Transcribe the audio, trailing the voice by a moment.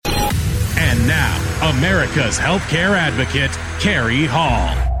Now, America's healthcare advocate, Kerry Hall.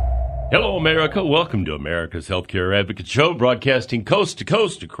 Hello, America. Welcome to America's Healthcare Advocate Show, broadcasting coast to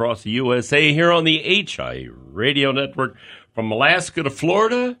coast across the USA here on the HI Radio Network. From Alaska to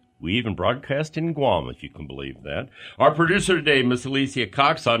Florida, we even broadcast in Guam, if you can believe that. Our producer today, Miss Alicia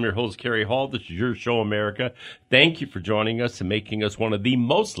Cox. I'm your host, Kerry Hall. This is your show, America. Thank you for joining us and making us one of the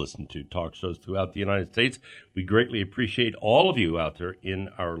most listened to talk shows throughout the United States. We greatly appreciate all of you out there in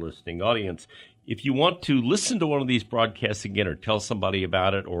our listening audience. If you want to listen to one of these broadcasts again or tell somebody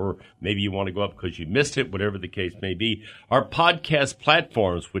about it, or maybe you want to go up because you missed it, whatever the case may be, our podcast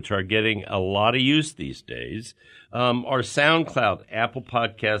platforms, which are getting a lot of use these days, are SoundCloud, Apple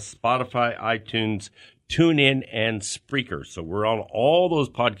Podcasts, Spotify, iTunes, TuneIn, and Spreaker. So we're on all those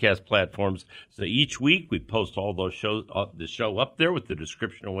podcast platforms. So each week we post all those shows, the show up there with the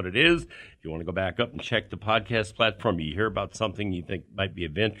description of what it is. If you want to go back up and check the podcast platform, you hear about something you think might be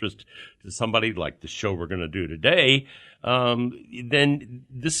of interest to somebody, like the show we're going to do today, then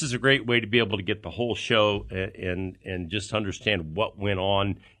this is a great way to be able to get the whole show and just understand what went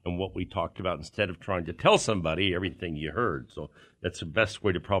on and what we talked about instead of trying to tell somebody everything you heard. So that's the best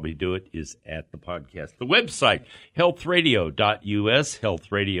way to probably do it is at the podcast. The website, healthradio.us,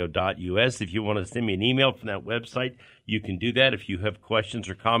 healthradio.us. If you want to send me an email from that website, you can do that. If you have questions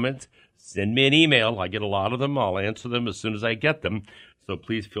or comments, send me an email. I get a lot of them. I'll answer them as soon as I get them. So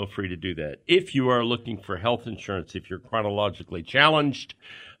please feel free to do that. If you are looking for health insurance, if you're chronologically challenged,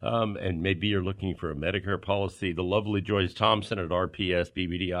 and maybe you're looking for a Medicare policy, the lovely Joyce Thompson at RPS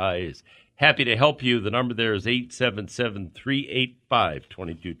BBDI is happy to help you. The number there is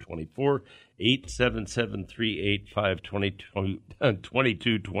 877-385-2224,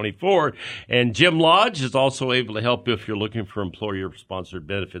 877-385-2224. And Jim Lodge is also able to help you if you're looking for employer-sponsored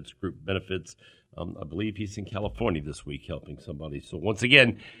benefits, group benefits. I believe he's in California this week helping somebody. So once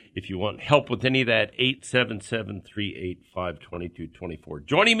again, if you want help with any of that, 877-385-2224.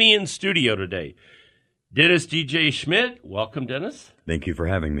 Joining me in studio today, Dennis DJ Schmidt. Welcome, Dennis. Thank you for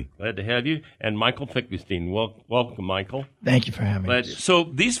having me. Glad to have you. And Michael Finkelstein. Welcome, Michael. Thank you for having me.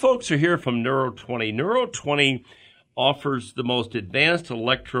 So these folks are here from Neuro20. Neuro20 offers the most advanced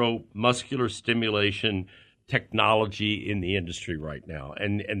electromuscular stimulation technology in the industry right now.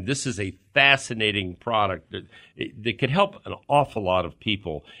 And this is a fascinating product that could help an awful lot of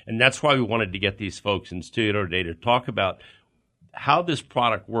people. And that's why we wanted to get these folks in studio today to talk about how this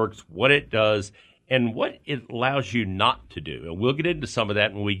product works, what it does, and what it allows you not to do. And we'll get into some of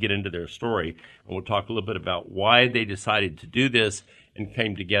that when we get into their story. And we'll talk a little bit about why they decided to do this and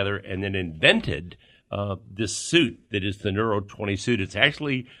came together and then invented this suit that is the Neuro20 suit. It's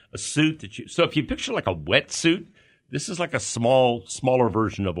actually a suit that so if you picture like a wetsuit, this is like a smaller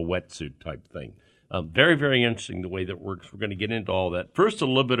version of a wetsuit type thing. Very, very interesting the way that works. We're going to get into all that. First, a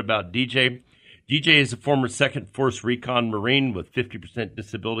little bit about DJ. DJ is a former Second Force Recon Marine with 50%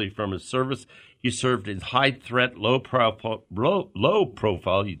 disability from his service. He served as high-threat, low-profile,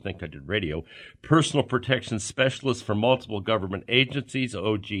 you'd think I did radio, personal protection specialist for multiple government agencies,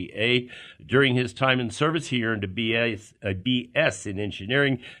 OGA. During his time in service, he earned a BS in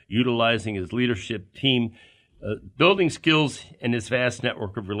engineering, utilizing his leadership team. Building skills and his vast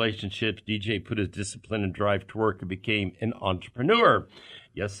network of relationships, DJ put his discipline and drive to work and became an entrepreneur.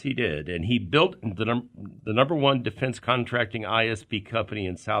 Yes, he did. And he built the number one defense contracting ISP company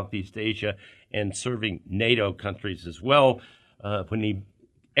in Southeast Asia and serving NATO countries as well. When he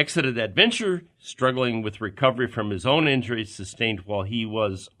exited that venture, struggling with recovery from his own injuries sustained while he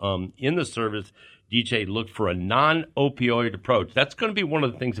was in the service, DJ looked for a non-opioid approach. That's going to be one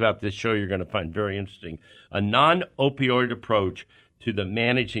of the things about this show you're going to find very interesting. A non-opioid approach to the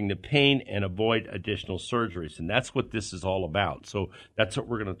managing the pain and avoid additional surgeries. And that's what this is all about. So that's what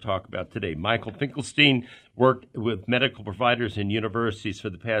we're going to talk about today. Michael Finkelstein worked with medical providers and universities for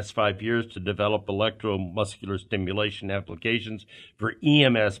the past 5 years to develop electromuscular stimulation applications for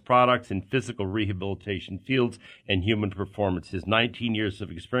EMS products in physical rehabilitation fields and human performance. His 19 years of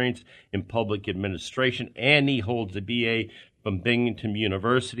experience in public administration, and he holds a BA from Binghamton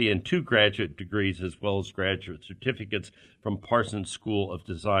University and 2 graduate degrees as well as graduate certificates from Parsons School of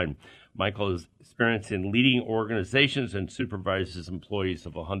Design. Michael has experience in leading organizations and supervises employees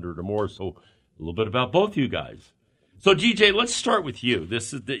of 100 or more. So a little bit about both you guys. So, DJ, let's start with you.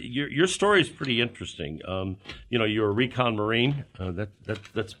 This is your story is pretty interesting. You're a recon Marine.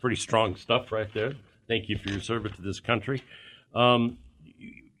 That's pretty strong stuff right there. Thank you for your service to this country.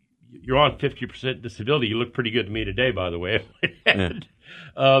 You're on 50% disability. You look pretty good to me today, by the way.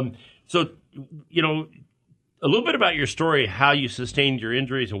 So, a little bit about your story, how you sustained your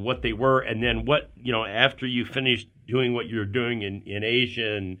injuries and what they were, and then what, after you finished doing what you were doing in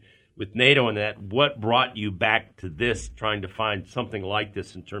Asia and with NATO and that, what brought you back to this, trying to find something like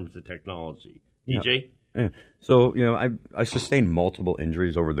this in terms of technology? DJ? Yeah. So, I sustained multiple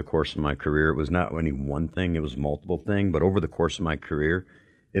injuries over the course of my career. It was not any one thing, it was multiple things. But over the course of my career,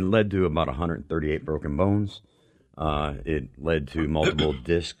 it led to about 138 broken bones. It led to multiple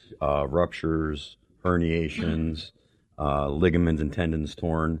disc ruptures, herniations, ligaments and tendons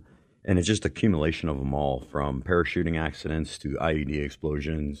torn. And it's just accumulation of them all, from parachuting accidents to IED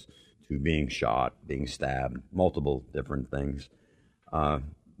explosions to being shot, being stabbed, multiple different things. It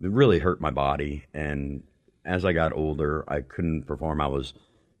really hurt my body, and as I got older, I couldn't perform.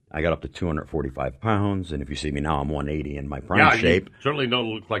 I got up to 245 pounds, and if you see me now, I'm 180 in my prime shape. You certainly don't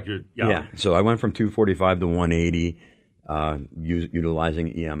look like you're... Yeah, so I went from 245 to 180,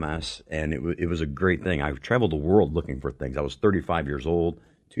 utilizing EMS, and it was a great thing. I traveled the world looking for things. I was 35 years old,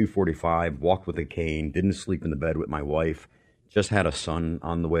 245, walked with a cane, didn't sleep in the bed with my wife, just had a son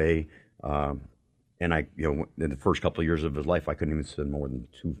on the way, and in the first couple of years of his life, I couldn't even spend more than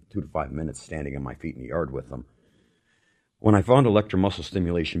 2 to 5 minutes standing on my feet in the yard with him. When I found electromuscle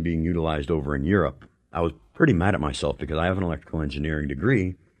stimulation being utilized over in Europe, I was pretty mad at myself because I have an electrical engineering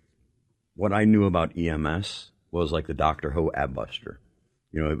degree. What I knew about EMS was like the Dr. Ho ab buster.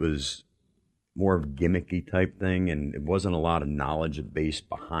 It was more of a gimmicky type thing, and it wasn't a lot of knowledge base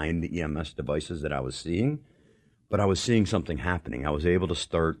behind the EMS devices that I was seeing, but I was seeing something happening. I was able to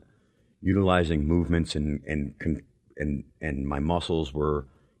start utilizing movements, and my muscles were,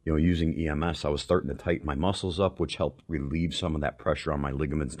 using EMS. I was starting to tighten my muscles up, which helped relieve some of that pressure on my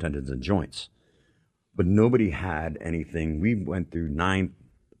ligaments, tendons, and joints. But nobody had anything. We went through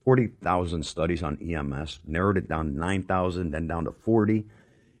 40,000 studies on EMS, narrowed it down to 9,000, then down to 40,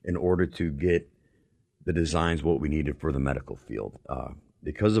 in order to get the designs what we needed for the medical field.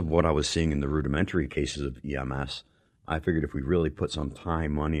 Because of what I was seeing in the rudimentary cases of EMS, I figured if we really put some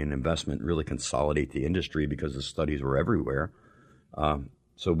time, money, and investment, really consolidate the industry, because the studies were everywhere.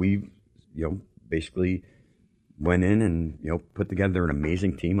 So we, basically went in and, put together an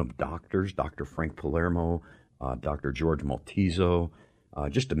amazing team of doctors, Dr. Frank Palermo, Dr. George Maltese,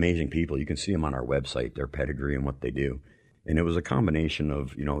 just amazing people. You can see them on our website, their pedigree and what they do. And it was a combination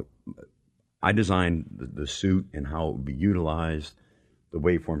of, I designed the suit and how it would be utilized. The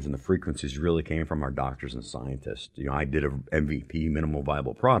waveforms and the frequencies really came from our doctors and scientists. I did a MVP, minimal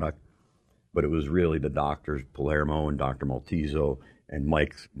viable product, but it was really the doctors, Palermo and Dr. Maltese and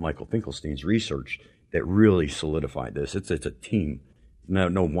Michael Finkelstein's research that really solidified this. It's a team,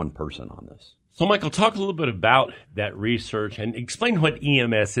 no one person on this. So, Michael, talk a little bit about that research and explain what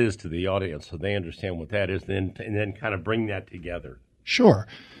EMS is to the audience so they understand what that is, and then kind of bring that together. Sure.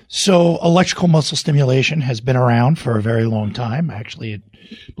 So electrical muscle stimulation has been around for a very long time. Actually, it,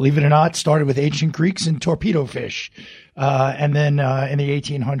 believe it or not, started with ancient Greeks and torpedo fish. And then in the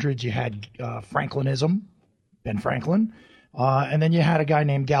 1800s, you had Franklinism, Ben Franklin. And then you had a guy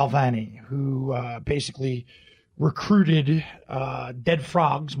named Galvani who basically recruited dead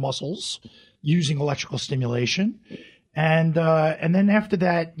frogs' muscles using electrical stimulation. And then after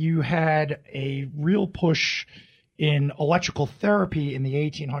that, you had a real push in electrical therapy in the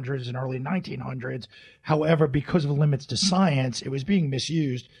 1800s and early 1900s. However, because of limits to science, it was being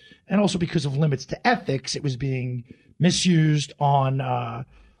misused. And also because of limits to ethics, it was being misused on,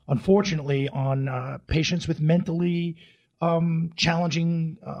 unfortunately, on patients with mentally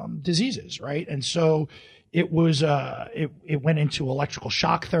challenging diseases, right? And so it was it went into electrical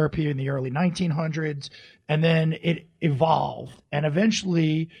shock therapy in the early 1900s, and then it evolved. And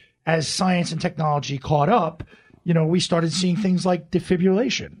eventually, as science and technology caught up, we started seeing things like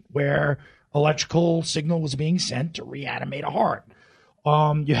defibrillation, where electrical signal was being sent to reanimate a heart.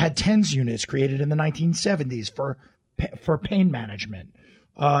 You had TENS units created in the 1970s for pain management.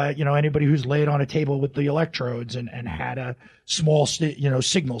 Anybody who's laid on a table with the electrodes and had a small,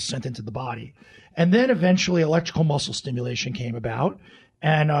 signal sent into the body. And then eventually electrical muscle stimulation came about.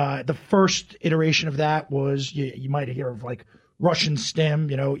 And the first iteration of that was, you might hear of like Russian stim,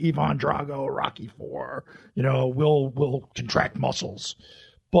 Ivan Drago, Rocky IV, will contract muscles.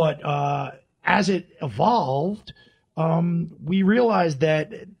 But as it evolved, we realized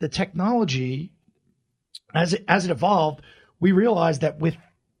that the technology, as it evolved, we realized that with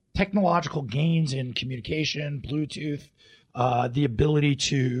technological gains in communication, Bluetooth, the ability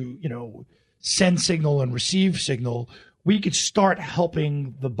to, send signal and receive signal, we could start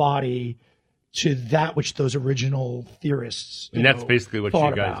helping the body to that which those original theorists and that's basically what you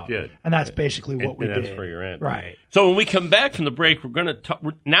guys about. did. And that's basically what we did. And that's where you're at. Right. So when we come back from the break, we're going to talk.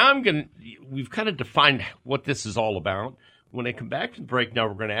 We've kind of defined what this is all about. When I come back from the break now,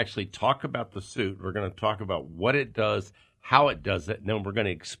 we're going to actually talk about the suit. We're going to talk about what it does, how it does it, and then we're going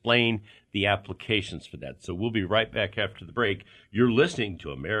to explain the applications for that. So we'll be right back after the break. You're listening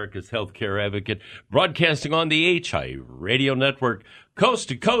to America's Healthcare Advocate, broadcasting on the HI Radio Network, coast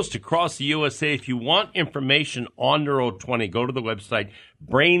to coast across the USA. If you want information on Neuro20, go to the website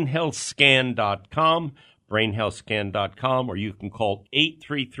brainhealthscan.com, brainhealthscan.com, or you can call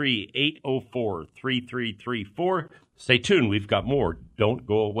 833-804-3334. Stay tuned. We've got more. Don't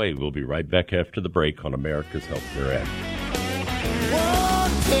go away. We'll be right back after the break on America's Healthcare Advocate.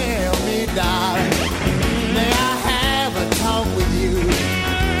 Oh, tell me, darling, may I have a talk with you?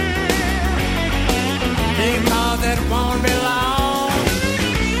 Because it won't be long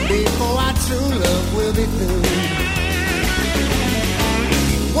before our true love will be through.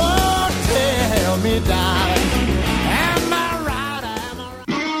 Oh, tell me, darling, am I right? Am I right?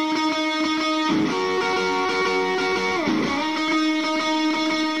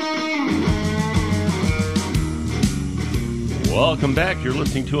 Welcome back. You're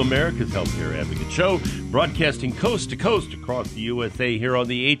listening to America's Healthcare Advocate Show, broadcasting coast to coast across the USA here on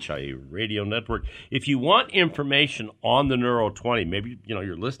the HIA Radio Network. If you want information on the Neuro20, maybe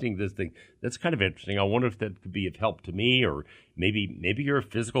you're listening to this thing. That's kind of interesting. I wonder if that could be of help to me, or maybe you're a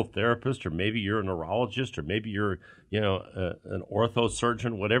physical therapist, or maybe you're a neurologist, or maybe you're an ortho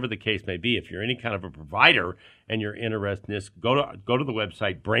surgeon, whatever the case may be. If you're any kind of a provider and you're interested in this, go to the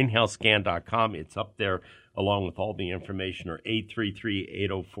website brainhealthscan.com. It's up there along with all the information, or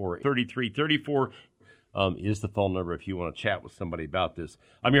 833-804-3334 is the phone number if you want to chat with somebody about this.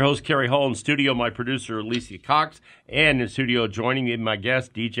 I'm your host, Kerry Hall. In studio, my producer, Alicia Cox, and in studio joining me, my guests,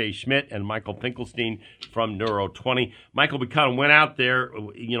 DJ Schmidt and Michael Finkelstein from Neuro20. Michael, we kind of went out there,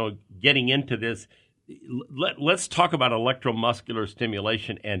 getting into this. Let's talk about electromuscular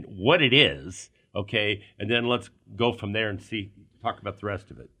stimulation and what it is, okay? And then let's go from there and talk about the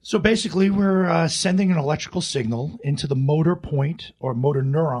rest of it. So basically, we're sending an electrical signal into the motor point or motor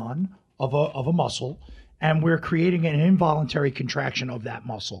neuron of a muscle, and we're creating an involuntary contraction of that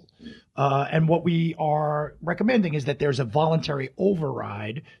muscle. And what we are recommending is that there's a voluntary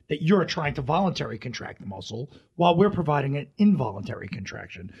override, that you're trying to voluntarily contract the muscle while we're providing an involuntary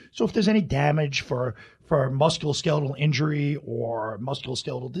contraction. So if there's any damage for musculoskeletal injury or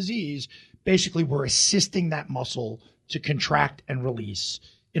musculoskeletal disease, basically we're assisting that muscle to contract and release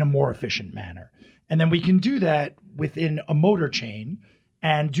in a more efficient manner. And then we can do that within a motor chain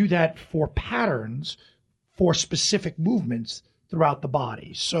and do that for patterns for specific movements throughout the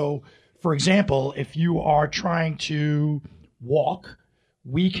body. So, for example, if you are trying to walk,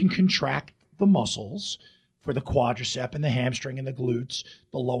 we can contract the muscles for the quadricep and the hamstring and the glutes,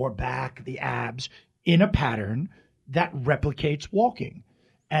 the lower back, the abs, in a pattern that replicates walking.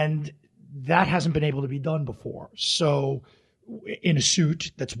 And that hasn't been able to be done before. So in a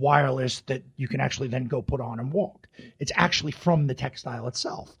suit that's wireless that you can actually then go put on and walk, it's actually from the textile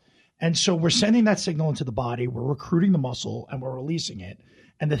itself. And so we're sending that signal into the body, we're recruiting the muscle, and we're releasing it.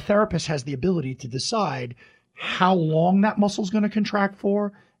 And the therapist has the ability to decide how long that muscle is going to contract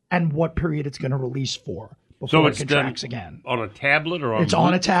for and what period it's going to release for before it contracts again. On a tablet or on? It's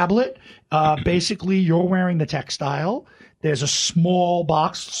on a tablet. Basically, you're wearing the textile. There's a small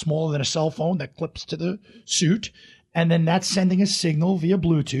box, smaller than a cell phone, that clips to the suit. And then that's sending a signal via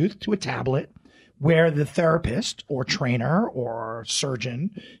Bluetooth to a tablet where the therapist or trainer or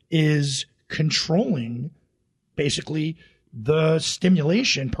surgeon is controlling basically the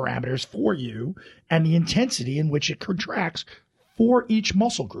stimulation parameters for you and the intensity in which it contracts for each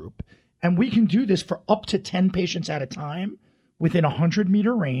muscle group. And we can do this for up to 10 patients at a time within a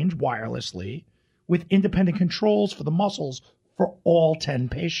 100-meter range wirelessly, with independent controls for the muscles for all 10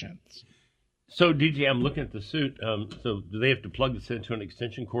 patients. So, DJ, I'm looking at the suit. So do they have to plug this into an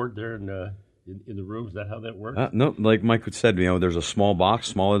extension cord there in the room? Is that how that works? No, like Mike said, there's a small box,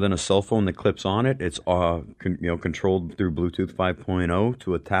 smaller than a cell phone, that clips on it. It's controlled through Bluetooth 5.0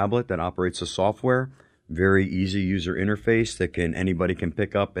 to a tablet that operates the software. Very easy user interface that anybody can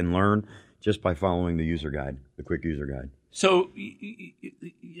pick up and learn just by following the user guide, the quick user guide. So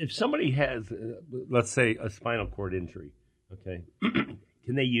if somebody has, let's say, a spinal cord injury, okay,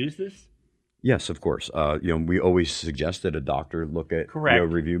 can they use this? Yes, of course. We always suggest that a doctor look at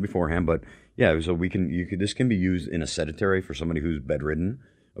review beforehand, but yeah, so this can be used in a sedentary for somebody who's bedridden.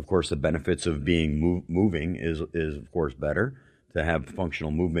 Of course, the benefits of being moving is of course better to have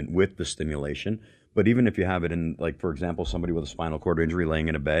functional movement with the stimulation. But even if you have it in, like, for example, somebody with a spinal cord injury laying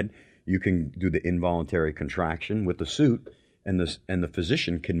in a bed, you can do the involuntary contraction with the suit, and the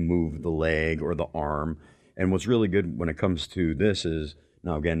physician can move the leg or the arm. And what's really good when it comes to this is,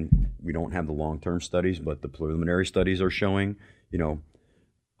 now again, we don't have the long-term studies, but the preliminary studies are showing,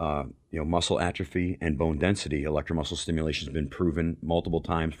 muscle atrophy and bone density, electromuscle stimulation has been proven multiple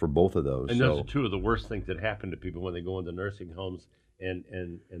times for both of those. And those are two of the worst things that happen to people when they go into nursing homes and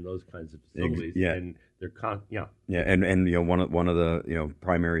those kinds of facilities. Yeah. And they're and one of the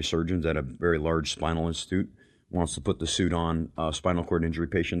primary surgeons at a very large spinal institute wants to put the suit on spinal cord injury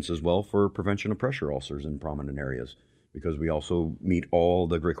patients as well for prevention of pressure ulcers in prominent areas, because we also meet all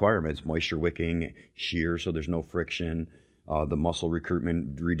the requirements: moisture wicking, shear, so there's no friction. The muscle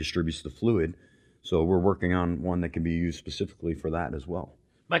recruitment redistributes the fluid. So we're working on one that can be used specifically for that as well.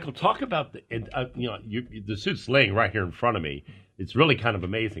 Michael, talk about the suit's laying right here in front of me. It's really kind of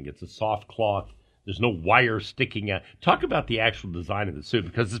amazing. It's a soft cloth. There's no wire sticking out. Talk about the actual design of the suit,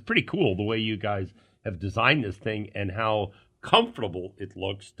 because it's pretty cool the way you guys have designed this thing and how comfortable it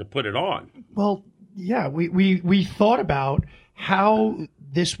looks to put it on. Well, yeah, we thought about how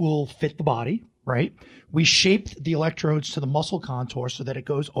this will fit the body, right? We shaped the electrodes to the muscle contour so that it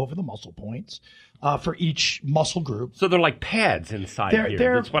goes over the muscle points for each muscle group. So they're like pads inside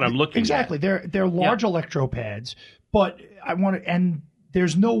here. That's what I'm looking exactly. at. They're large electropads, but and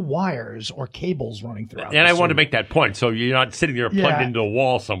there's no wires or cables running throughout. And I want to make that point. So you're not sitting there plugged into a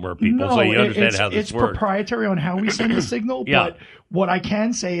wall somewhere, people, so you understand how this works. It's proprietary on how we send the signal, but what I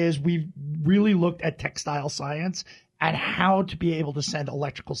can say is we've really looked at textile science and how to be able to send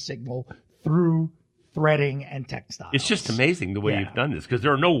electrical signal through threading and textiles. It's just amazing the way you've done this, because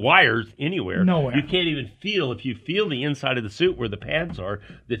there are no wires anywhere. Nowhere. You can't even feel, if you feel the inside of the suit where the pads are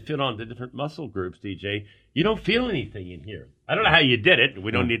that fit on the different muscle groups, DJ, you don't feel anything in here. I don't know how you did it.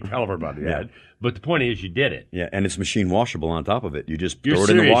 We don't need to tell everybody that. But the point is you did it. Yeah, and it's machine washable on top of it. You just You're throw it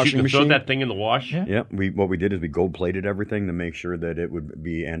serious? in the washing you can machine. throw that thing in the wash? Yeah. What we did is we gold-plated everything to make sure that it would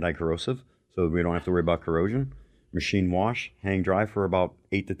be anti-corrosive, so we don't have to worry about corrosion. Machine wash, hang dry for about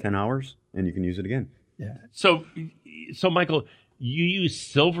 8 to 10 hours, and you can use it again. Yeah. So Michael, you use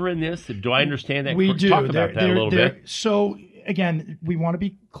silver in this? Do I understand that? We do. Talk about that a little bit. So, again, we want to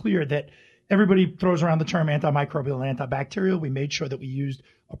be clear that everybody throws around the term antimicrobial and antibacterial. We made sure that we used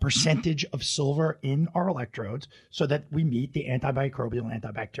a percentage of silver in our electrodes so that we meet the antimicrobial and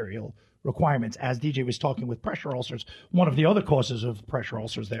antibacterial requirements. As DJ was talking with pressure ulcers, one of the other causes of pressure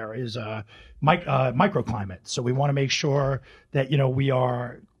ulcers there is microclimate. So we want to make sure that we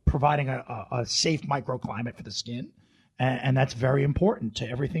are providing a safe microclimate for the skin, and that's very important to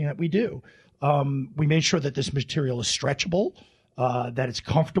everything that we do. We made sure that this material is stretchable, that it's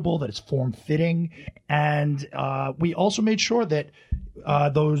comfortable, that it's form-fitting, and we also made sure that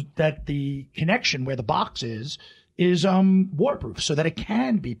that the connection where the box is waterproof, so that it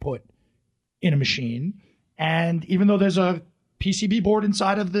can be put in a machine. And even though there's a PCB board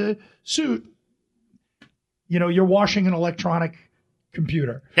inside of the suit, you're washing an electronic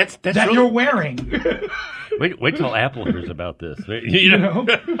computer that's that really, you're wearing. Wait till Apple hears about this. We're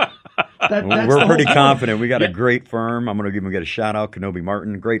pretty confident. We got a great firm. I'm going to get a shout out. Kenobi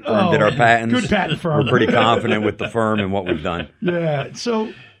Martin, great firm, did our patents. Good patent firm. We're pretty confident with the firm and what we've done. Yeah.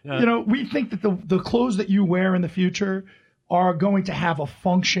 So, we think that the clothes that you wear in the future are going to have a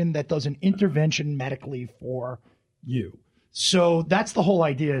function that does an intervention medically for you. So that's the whole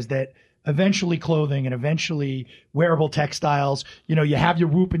idea, is that eventually clothing and eventually wearable textiles, you have your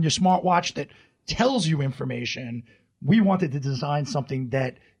Whoop and your smartwatch that tells you information. We wanted to design something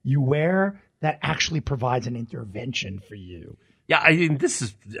that you wear that actually provides an intervention for you. Yeah, I mean, this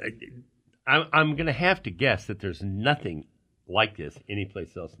is, I'm going to have to guess that there's nothing like this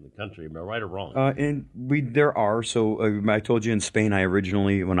anyplace else in the country. Am I right or wrong? There are. So I told you in Spain,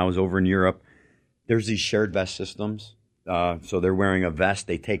 when I was over in Europe, there's these shared vest systems. So they're wearing a vest,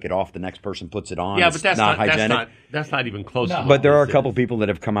 they take it off, the next person puts it on. Yeah, it's but that's not hygienic. That's not even close. No. To But there are a this couple is. people that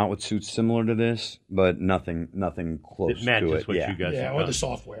have come out with suits similar to this, but nothing close It matches to it. what you guys have or done. the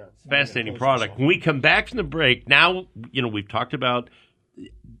software. Fascinating product. When we come back from the break, now, we've talked about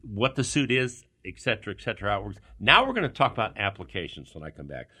what the suit is, et cetera, how it works. Now we're going to talk about applications when I come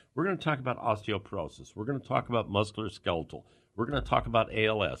back. We're going to talk about osteoporosis. We're going to talk about musculoskeletal. We're going to talk about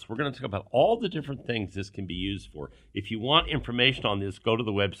ALS. We're going to talk about all the different things this can be used for. If you want information on this, go to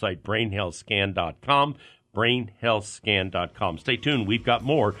the website brainhealthscan.com, brainhealthscan.com. Stay tuned. We've got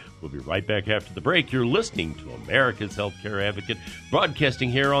more. We'll be right back after the break. You're listening to America's Healthcare Advocate,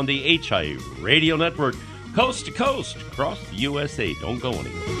 broadcasting here on the HIA Radio Network, coast to coast, across the USA. Don't go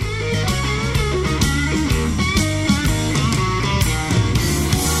anywhere.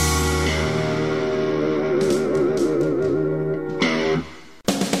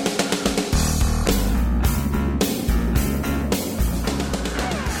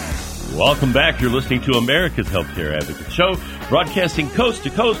 Welcome back. You're listening to America's Healthcare Advocate Show, broadcasting coast to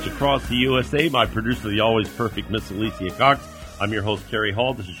coast across the USA. My producer, the always perfect Miss Alicia Cox. I'm your host, Kerry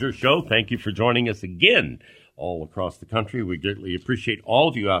Hall. This is your show. Thank you for joining us again all across the country. We greatly appreciate all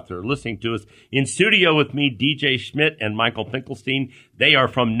of you out there listening to us. In studio with me, DJ Schmidt and Michael Finkelstein. They are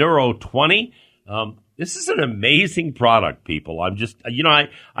from Neuro 20. This is an amazing product, people. I'm just,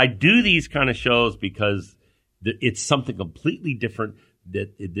 I do these kind of shows because it's something completely different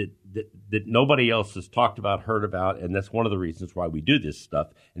that nobody else has talked about, heard about, and that's one of the reasons why we do this stuff.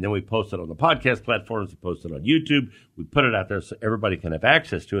 And then we post it on the podcast platforms, we post it on YouTube, we put it out there so everybody can have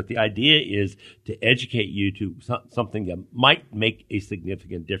access to it. The idea is to educate you to something that might make a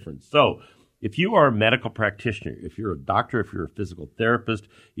significant difference. So if you are a medical practitioner, if you're a doctor, if you're a physical therapist,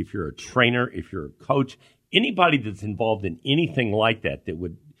 if you're a trainer, if you're a coach, anybody that's involved in anything like that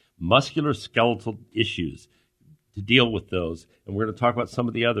would musculoskeletal issues, to deal with those, and we're going to talk about some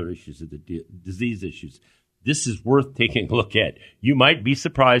of the other issues, the disease issues. This is worth taking a look at. You might be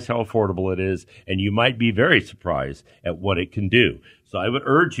surprised how affordable it is, and you might be very surprised at what it can do. So I would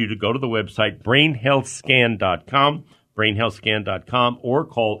urge you to go to the website, brainhealthscan.com, brainhealthscan.com, or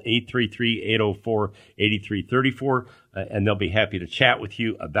call 833-804-8334, and they'll be happy to chat with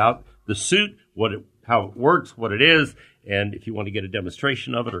you about the suit, how it works, what it is, and if you want to get a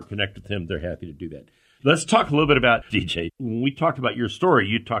demonstration of it or connect with them, they're happy to do that. Let's talk a little bit about, DJ. When we talked about your story,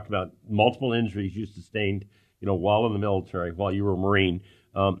 you talked about multiple injuries you sustained, while in the military, while you were a Marine.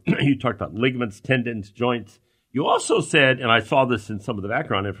 You talked about ligaments, tendons, joints. You also said, and I saw this in some of the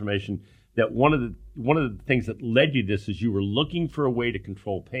background information, that one of the things that led you to this is you were looking for a way to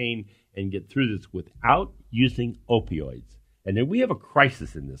control pain and get through this without using opioids. And then we have a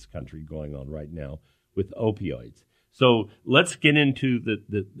crisis in this country going on right now with opioids. So let's get into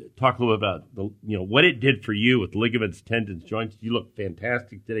talk a little about what it did for you with ligaments, tendons, joints. You look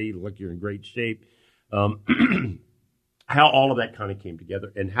fantastic today. You look like you're in great shape. How all of that kind of came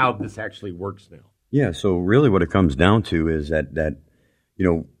together and how this actually works now. Yeah. So really, what it comes down to is that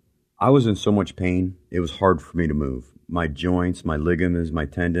I was in so much pain. It was hard for me to move. My joints, my ligaments, my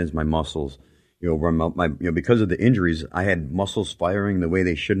tendons, my muscles. Because of the injuries, I had muscles firing the way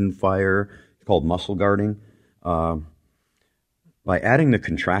they shouldn't fire. It's called muscle guarding. By adding the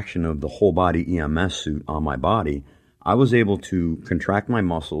contraction of the whole body EMS suit on my body, I was able to contract my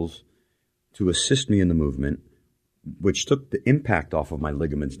muscles to assist me in the movement, which took the impact off of my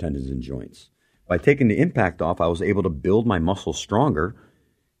ligaments, tendons, and joints. By taking the impact off, I was able to build my muscle stronger,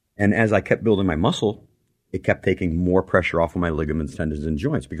 and as I kept building my muscle, it kept taking more pressure off of my ligaments, tendons, and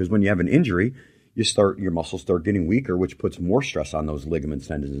joints, because when you have an injury, your muscles start getting weaker, which puts more stress on those ligaments,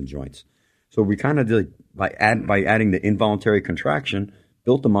 tendons, and joints. So we kind of did, by adding the involuntary contraction,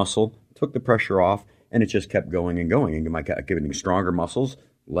 built the muscle, took the pressure off, and it just kept going and going. And I kept getting stronger muscles,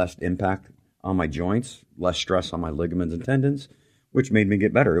 less impact on my joints, less stress on my ligaments and tendons, which made me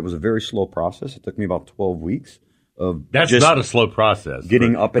get better. It was a very slow process. It took me about 12 weeks of That's not a slow process.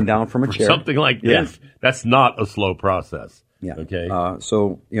 Getting up and down from a chair. Something like this, that's not a slow process. Yeah. Okay.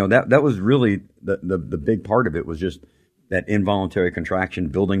 So that was really the big part of it, was just that involuntary contraction,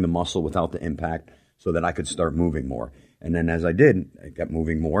 building the muscle without the impact so that I could start moving more. And then as I did, I kept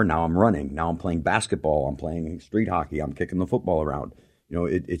moving more. Now I'm running. Now I'm playing basketball. I'm playing street hockey. I'm kicking the football around.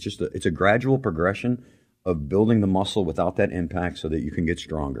 It's a gradual progression of building the muscle without that impact so that you can get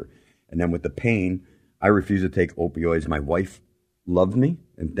stronger. And then with the pain, I refused to take opioids. My wife loved me,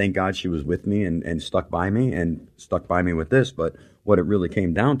 and thank God she was with me and stuck by me with this. But what it really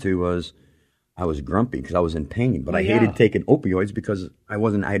came down to was I was grumpy because I was in pain, but I hated taking opioids because I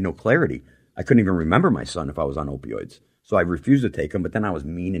had no clarity. I couldn't even remember my son if I was on opioids. So I refused to take them, but then I was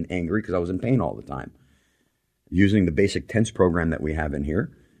mean and angry because I was in pain all the time. Using the basic TENS program that we have in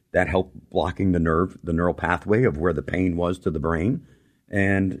here, that helped blocking the neural pathway of where the pain was to the brain.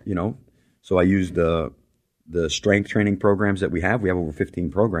 And, so I used the strength training programs that we have. We have over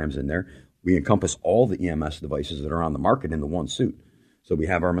 15 programs in there. We encompass all the EMS devices that are on the market in the one suit. So we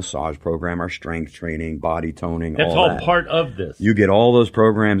have our massage program, our strength training, body toning, That's all part of this. You get all those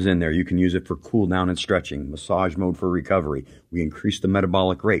programs in there. You can use it for cool down and stretching, massage mode for recovery. We increase the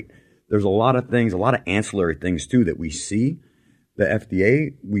metabolic rate. There's a lot of things, a lot of ancillary things too that we see. The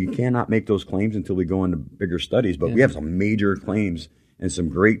FDA, we cannot make those claims until we go into bigger studies, but we have some major claims and some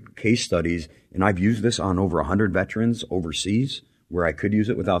great case studies. And I've used this on over 100 veterans overseas where I could use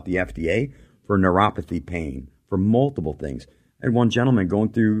it without the FDA for neuropathy pain, for multiple things. I had one gentleman going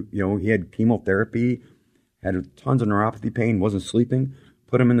through, he had chemotherapy, had tons of neuropathy pain, wasn't sleeping.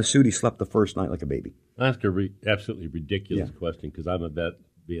 Put him in the suit. He slept the first night like a baby. That's an absolutely ridiculous question because I'm a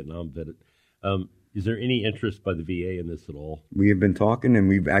Vietnam vet. Is there any interest by the VA in this at all? We have been talking, and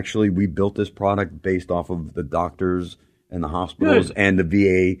we built this product based off of the doctors and the hospitals and the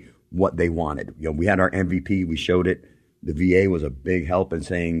VA, what they wanted. We had our MVP. We showed it. The VA was a big help in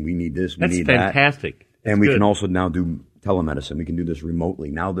saying we need this, we That's need that. fantastic. And we good. can also now do telemedicine. We can do this remotely.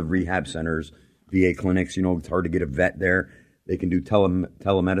 Now the rehab centers, VA clinics, it's hard to get a vet there. They can do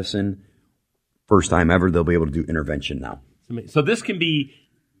telemedicine. First time ever, they'll be able to do intervention now. So this can be,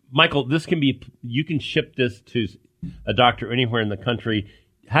 Michael, you can ship this to a doctor anywhere in the country.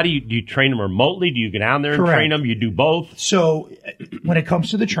 How do you train them remotely? Do you get down there and Correct. train them? You do both? So when it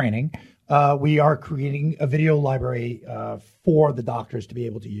comes to the training, we are creating a video library for the doctors to be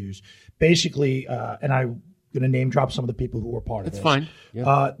able to use. Basically, and I'm going to name drop some of the people who were part of this. That's fine.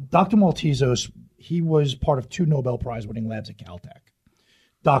 Yeah. Dr. Maltezos, he was part of 2 Nobel Prize winning labs at Caltech.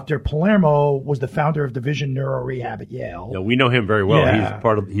 Dr. Palermo was the founder of Division Neuro Rehab at Yale. Yeah, we know him very well. Yeah. He's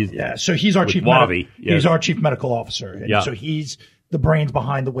part of. So he's our with chief. Wavi. Yes. He's our chief medical officer. And Yeah. so he's the brains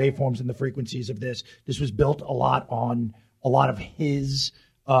behind the waveforms and the frequencies of this. This was built a lot on a lot of his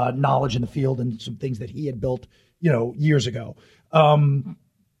knowledge in the field and some things that he had built, years ago.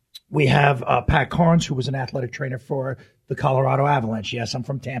 We have Pat Carnes, who was an athletic trainer for the Colorado Avalanche. Yes, I'm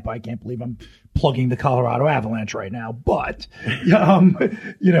from Tampa. I can't believe I'm plugging the Colorado Avalanche right now. But,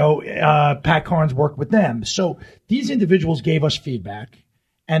 Pat Carnes worked with them. So these individuals gave us feedback,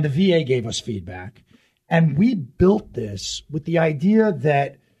 and the VA gave us feedback. And we built this with the idea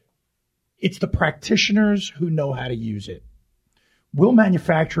that it's the practitioners who know how to use it. We'll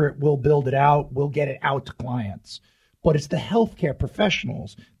manufacture it, we'll build it out, we'll get it out to clients. But it's the healthcare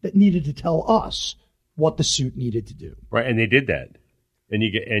professionals that needed to tell us what the suit needed to do. Right, and they did that,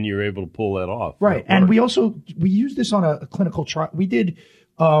 and you're able to pull that off. Right, and we used this on a clinical trial. We did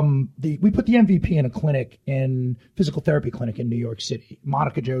we put the MVP in a clinic in physical therapy clinic in New York City.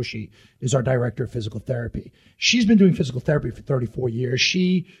 Monica Joshi is our director of physical therapy. She's been doing physical therapy for 34 years.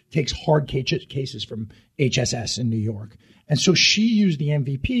 She takes hard cases from HSS in New York, and so she used the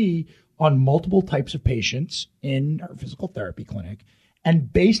MVP on multiple types of patients in her physical therapy clinic,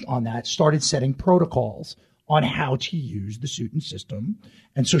 and based on that, started setting protocols on how to use the Suiten system.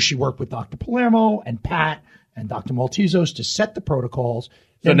 And so she worked with Dr. Palermo and Pat and Dr. Maltezos to set the protocols.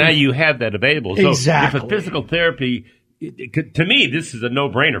 So now you have that available. So Exactly. if a physical therapy, to me, this is a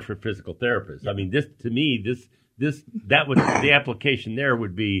no-brainer for physical therapists. I mean, the application there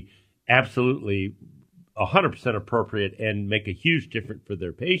would be absolutely 100% appropriate and make a huge difference for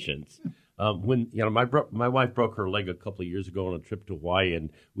their patients. When my wife broke her leg a couple of years ago on a trip to Hawaii,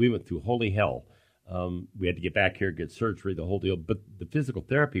 and we went through holy hell. We had to get back here, get surgery, the whole deal. But the physical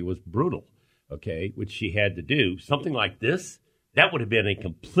therapy was brutal, which she had to do. Something like this, that would have been a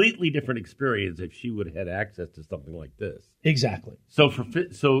completely different experience if she would have had access to something like this. Exactly. So for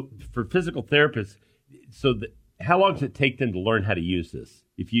physical therapists, how long does it take them to learn how to use this?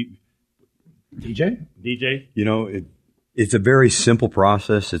 DJ? It's a very simple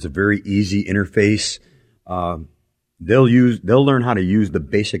process. It's a very easy interface. They'll learn how to use the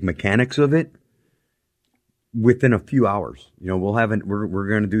basic mechanics of it within a few hours. We're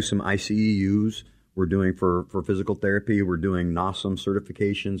going to do some ICEUs. We're doing for physical therapy. We're doing NASM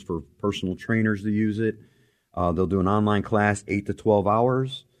certifications for personal trainers to use it. They'll do an online class, 8 to 12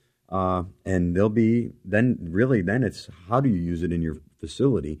 hours. And then it's how do you use it in your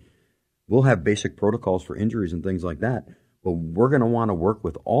facility? We'll have basic protocols for injuries and things like that, but we're going to want to work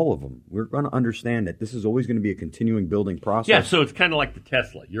with all of them. We're going to understand that this is always going to be a continuing building process. Yeah, so it's kind of like the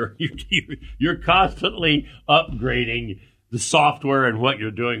Tesla. You're constantly upgrading the software and what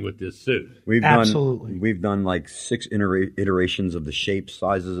you're doing with this suit. We've done like 6 iterations of the shapes,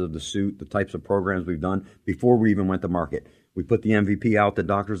 sizes of the suit, the types of programs we've done before we even went to market. We put the MVP out to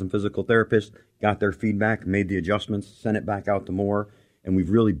doctors and physical therapists, got their feedback, made the adjustments, sent it back out to more. And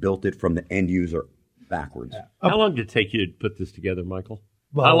we've really built it from the end user backwards. How long did it take you to put this together, Michael?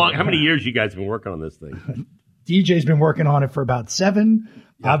 Well, How many years you guys have been working on this thing? DJ's been working on it for about 7.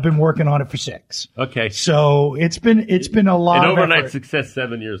 Yeah. I've been working on it for 6. Okay. So it's been a lot An of overnight effort. Success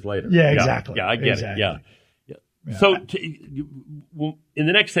 7 years later. Yeah, exactly. Yeah, I get Exactly. it. Yeah. So in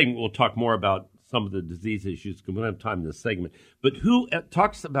the next segment, we'll talk more about some of the disease issues because we don't have time in this segment. But who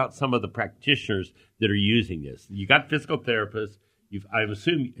talks about some of the practitioners that are using this? You got physical therapists. I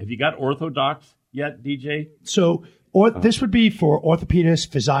assume, have you got orthodox yet, DJ? So this would be for orthopedists,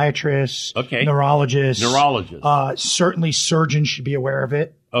 physiatrists, neurologists. Certainly surgeons should be aware of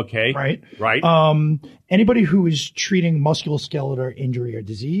it. Okay. Right. Anybody who is treating musculoskeletal injury or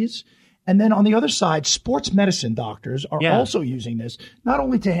disease. And then on the other side, sports medicine doctors are also using this, not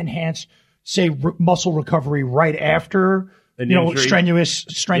only to enhance, say, muscle recovery right after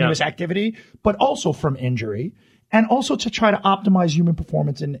strenuous activity, but also from injury. And also to try to optimize human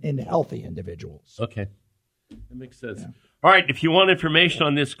performance in healthy individuals. Okay. That makes sense. Yeah. All right, if you want information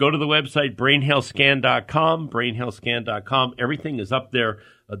on this, go to the website, brainhealthscan.com, brainhealthscan.com. Everything is up there.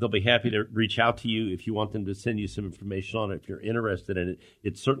 They'll be happy to reach out to you if you want them to send you some information on it. If you're interested in it,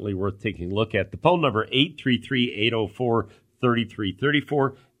 it's certainly worth taking a look at. The phone number,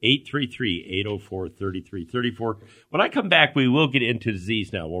 833-804-3334, 833-804-3334. When I come back, we will get into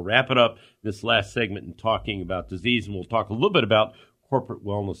disease now. We'll wrap it up this last segment in talking about disease, and we'll talk a little bit about corporate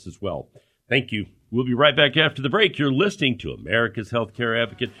wellness as well. Thank you. We'll be right back after the break. You're listening to America's Healthcare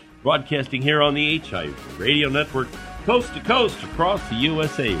Advocate, broadcasting here on the HIU Radio Network, coast to coast across the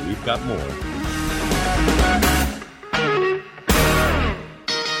USA. We've got more.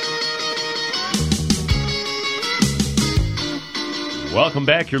 Welcome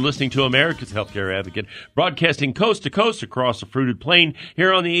back. You're listening to America's Healthcare Advocate, broadcasting coast to coast across the fruited plain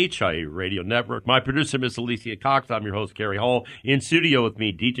here on the HIU Radio Network. My producer, Miss Alicia Cox. I'm your host, Gary Hall. In studio with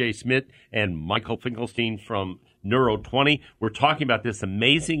me, DJ Smith and Michael Finkelstein from Neuro 20. We're talking about this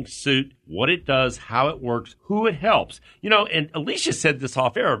amazing suit, what it does, how it works, who it helps. You know, and Alicia said this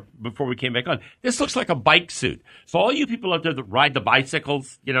off air before we came back on. This looks like a bike suit. So all you people out there that ride the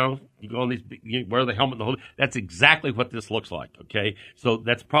bicycles, you know, you go on these, you wear the helmet and the whole, that's exactly what this looks like, okay? So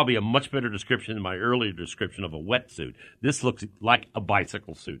that's probably a much better description than my earlier description of a wetsuit. This looks like a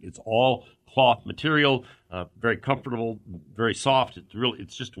bicycle suit. It's all cloth material, very comfortable, very soft.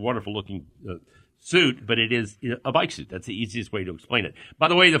 It's just a wonderful looking suit, but it is a bike suit. That's the easiest way to explain it. By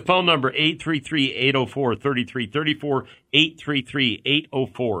the way, the phone number, 833-804-3334,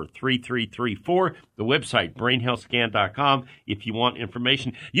 833-804-3334. The website, brainhealthscan.com, if you want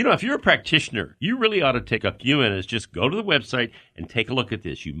information. You know, if you're a practitioner, you really ought to take a few minutes, just go to the website and take a look at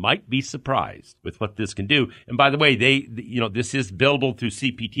this. You might be surprised with what this can do. And by the way, this is billable through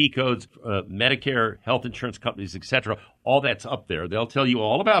CPT codes, Medicare, health insurance companies, etc. All that's up there. They'll tell you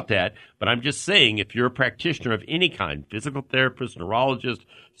all about that. But I'm just saying, if you're a practitioner of any kind, physical therapist, neurologist,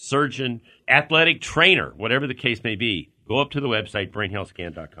 surgeon, athletic trainer, whatever the case may be, go up to the website,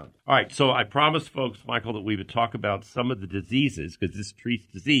 brainhealthscan.com. All right, so I promised folks, Michael, that we would talk about some of the diseases, because this treats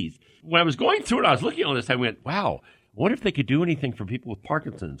disease. When I was going through it, I was looking at this, I went, wow, what if they could do anything for people with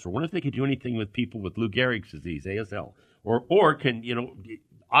Parkinson's? Or what if they could do anything with people with Lou Gehrig's disease, ASL? Or can,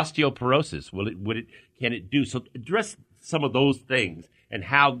 osteoporosis, can it do? So address some of those things and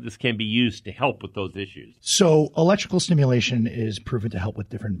how this can be used to help with those issues. So electrical stimulation is proven to help with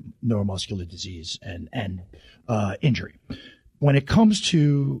different neuromuscular disease and injury. When it comes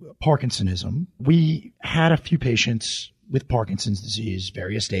to Parkinsonism, we had a few patients with Parkinson's disease,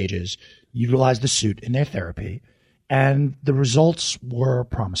 various stages, utilize the suit in their therapy, and the results were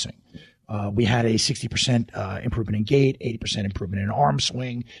promising. We had a 60% improvement in gait, 80% improvement in arm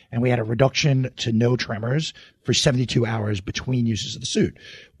swing, and we had a reduction to no tremors for 72 hours between uses of the suit.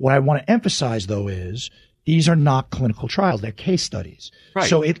 What I want to emphasize, though, is these are not clinical trials. They're case studies. Right.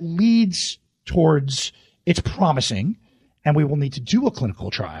 So it leads towards it's promising, and we will need to do a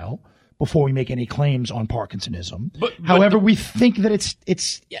clinical trial before we make any claims on Parkinsonism. However, we think that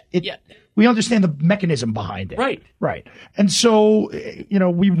we understand the mechanism behind it. Right. Right. And so,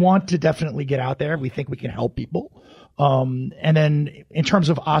 we want to definitely get out there. We think we can help people. And then in terms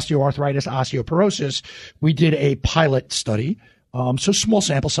of osteoarthritis, osteoporosis, we did a pilot study. So small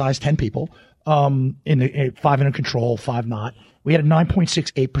sample size, 10 people, in 5 in a control, 5 not. We had a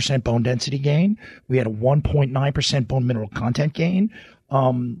 9.68% bone density gain. We had a 1.9% bone mineral content gain.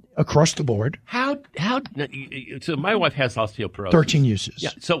 Across the board. So my wife has osteoporosis. 13 uses. Yeah.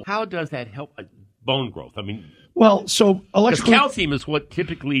 So how does that help bone growth? I mean, well, so electrical calcium is what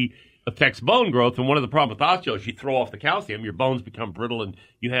typically affects bone growth, and one of the problems with osteo is you throw off the calcium, your bones become brittle, and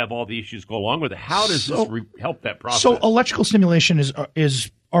you have all the issues go along with it. How does this help that process? So electrical stimulation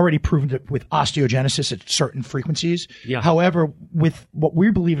is already proven with osteogenesis at certain frequencies. Yeah. However, with what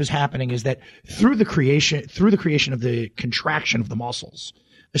we believe is happening is that through the creation of the contraction of the muscles,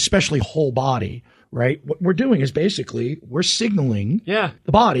 especially whole body, right? What we're doing is basically we're signaling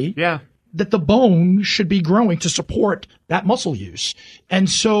the body that the bone should be growing to support that muscle use. And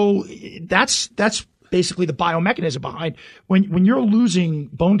so that's basically the biomechanism behind when you're losing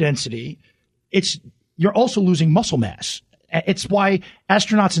bone density, you're also losing muscle mass. It's why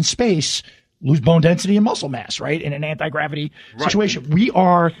astronauts in space lose bone density and muscle mass, right? In an anti-gravity situation. We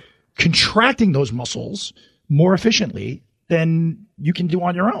are contracting those muscles more efficiently than you can do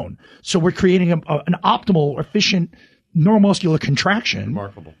on your own. So we're creating an optimal, efficient neuromuscular contraction.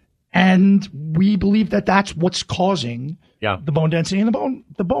 Remarkable. And we believe that that's what's causing the bone density and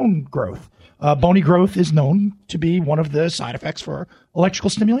the bone growth. Bony growth is known to be one of the side effects for electrical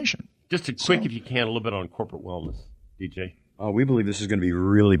stimulation. Just if you can, a little bit on corporate wellness, DJ. We believe this is going to be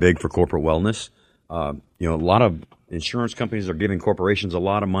really big for corporate wellness. A lot of insurance companies are giving corporations a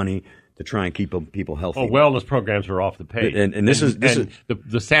lot of money to try and keep people healthy. Oh, wellness programs are off the page. And this is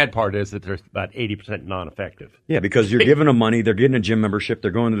the sad part is that there's about 80% non-effective. Yeah, because you're giving them money, they're getting a gym membership,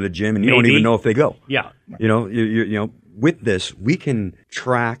 they're going to the gym, and you don't even know if they go. Yeah. With this, we can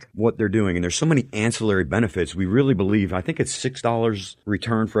track what they're doing, and there's so many ancillary benefits. We really believe, I think it's $6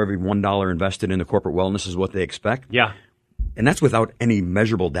 return for every $1 invested in the corporate wellness is what they expect. Yeah. And that's without any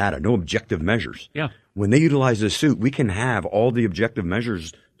measurable data, no objective measures. Yeah. When they utilize this suit, we can have all the objective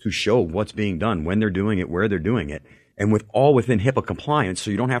measures to show what's being done, when they're doing it, where they're doing it, and within HIPAA compliance,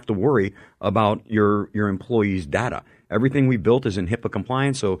 so you don't have to worry about your employees' data. Everything we built is in HIPAA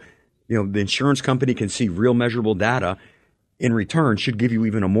compliance, so the insurance company can see real measurable data. In return, should give you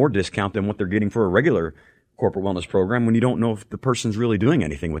even a more discount than what they're getting for a regular corporate wellness program when you don't know if the person's really doing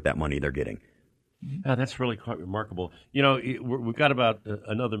anything with that money they're getting. Oh, that's really quite remarkable. We've got about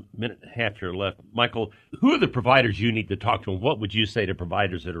another minute and a half here left. Michael, who are the providers you need to talk to, and what would you say to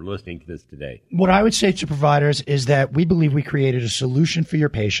providers that are listening to this today? What I would say to providers is that we believe we created a solution for your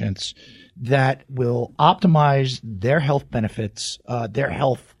patients that will optimize their health benefits, their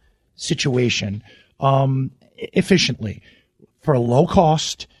health situation efficiently for a low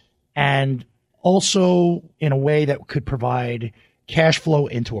cost, and also in a way that could provide cash flow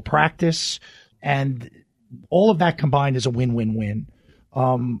into a practice. And all of that combined is a win-win-win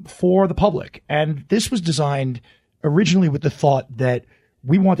for the public. And this was designed originally with the thought that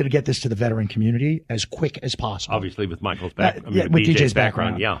we wanted to get this to the veteran community as quick as possible. Obviously, with Michael's with DJ's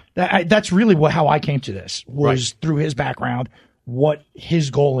background. Yeah. That's really how I came to this, was through his background. What his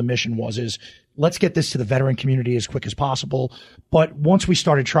goal and mission is let's get this to the veteran community as quick as possible. But once we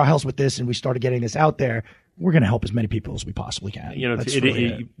started trials with this and we started getting this out there, we're going to help as many people as we possibly can.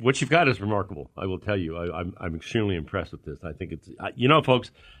 What you've got is remarkable. I will tell you, I'm extremely impressed with this. I think it's,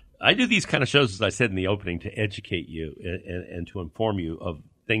 folks, I do these kind of shows, as I said in the opening, to educate you and to inform you of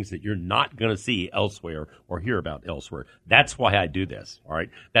things that you're not going to see elsewhere or hear about elsewhere. That's why I do this. All right.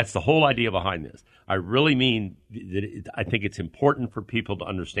 That's the whole idea behind this. I really mean that I think it's important for people to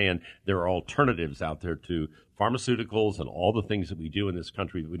understand there are alternatives out there to pharmaceuticals and all the things that we do in this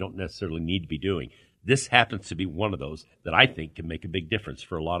country that we don't necessarily need to be doing. This happens to be one of those that I think can make a big difference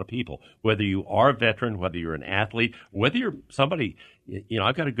for a lot of people. Whether you are a veteran, whether you're an athlete, whether you're somebody,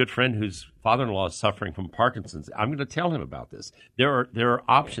 I've got a good friend whose father-in-law is suffering from Parkinson's. I'm going to tell him about this. There are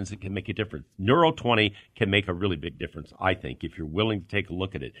options that can make a difference. Neuro20 can make a really big difference, I think, if you're willing to take a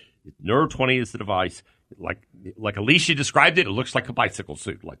look at it. Neuro20 is the device. Like Alicia described it, it looks like a bicycle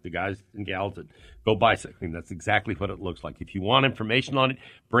suit, like the guys and gals that go bicycling. That's exactly what it looks like. If you want information on it,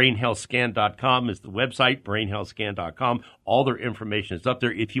 brainhealthscan.com is the website, brainhealthscan.com. All their information is up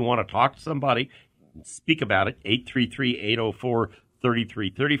there. If you want to talk to somebody, speak about it,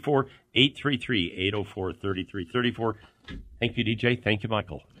 833-804-3334, 833-804-3334. Thank you, DJ. Thank you,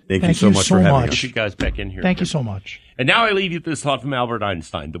 Michael. Thank you so much for having us. Get you guys back in here. Thank you so much. And now I leave you with this thought from Albert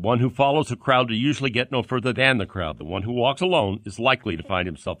Einstein. The one who follows a crowd will usually get no further than the crowd. The one who walks alone is likely to find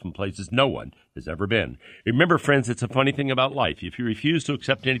himself in places no one has ever been. Remember, friends, it's a funny thing about life. If you refuse to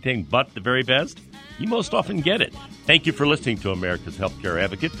accept anything but the very best, you most often get it. Thank you for listening to America's Healthcare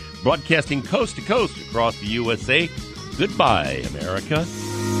Advocate, broadcasting coast to coast across the USA. Goodbye, America.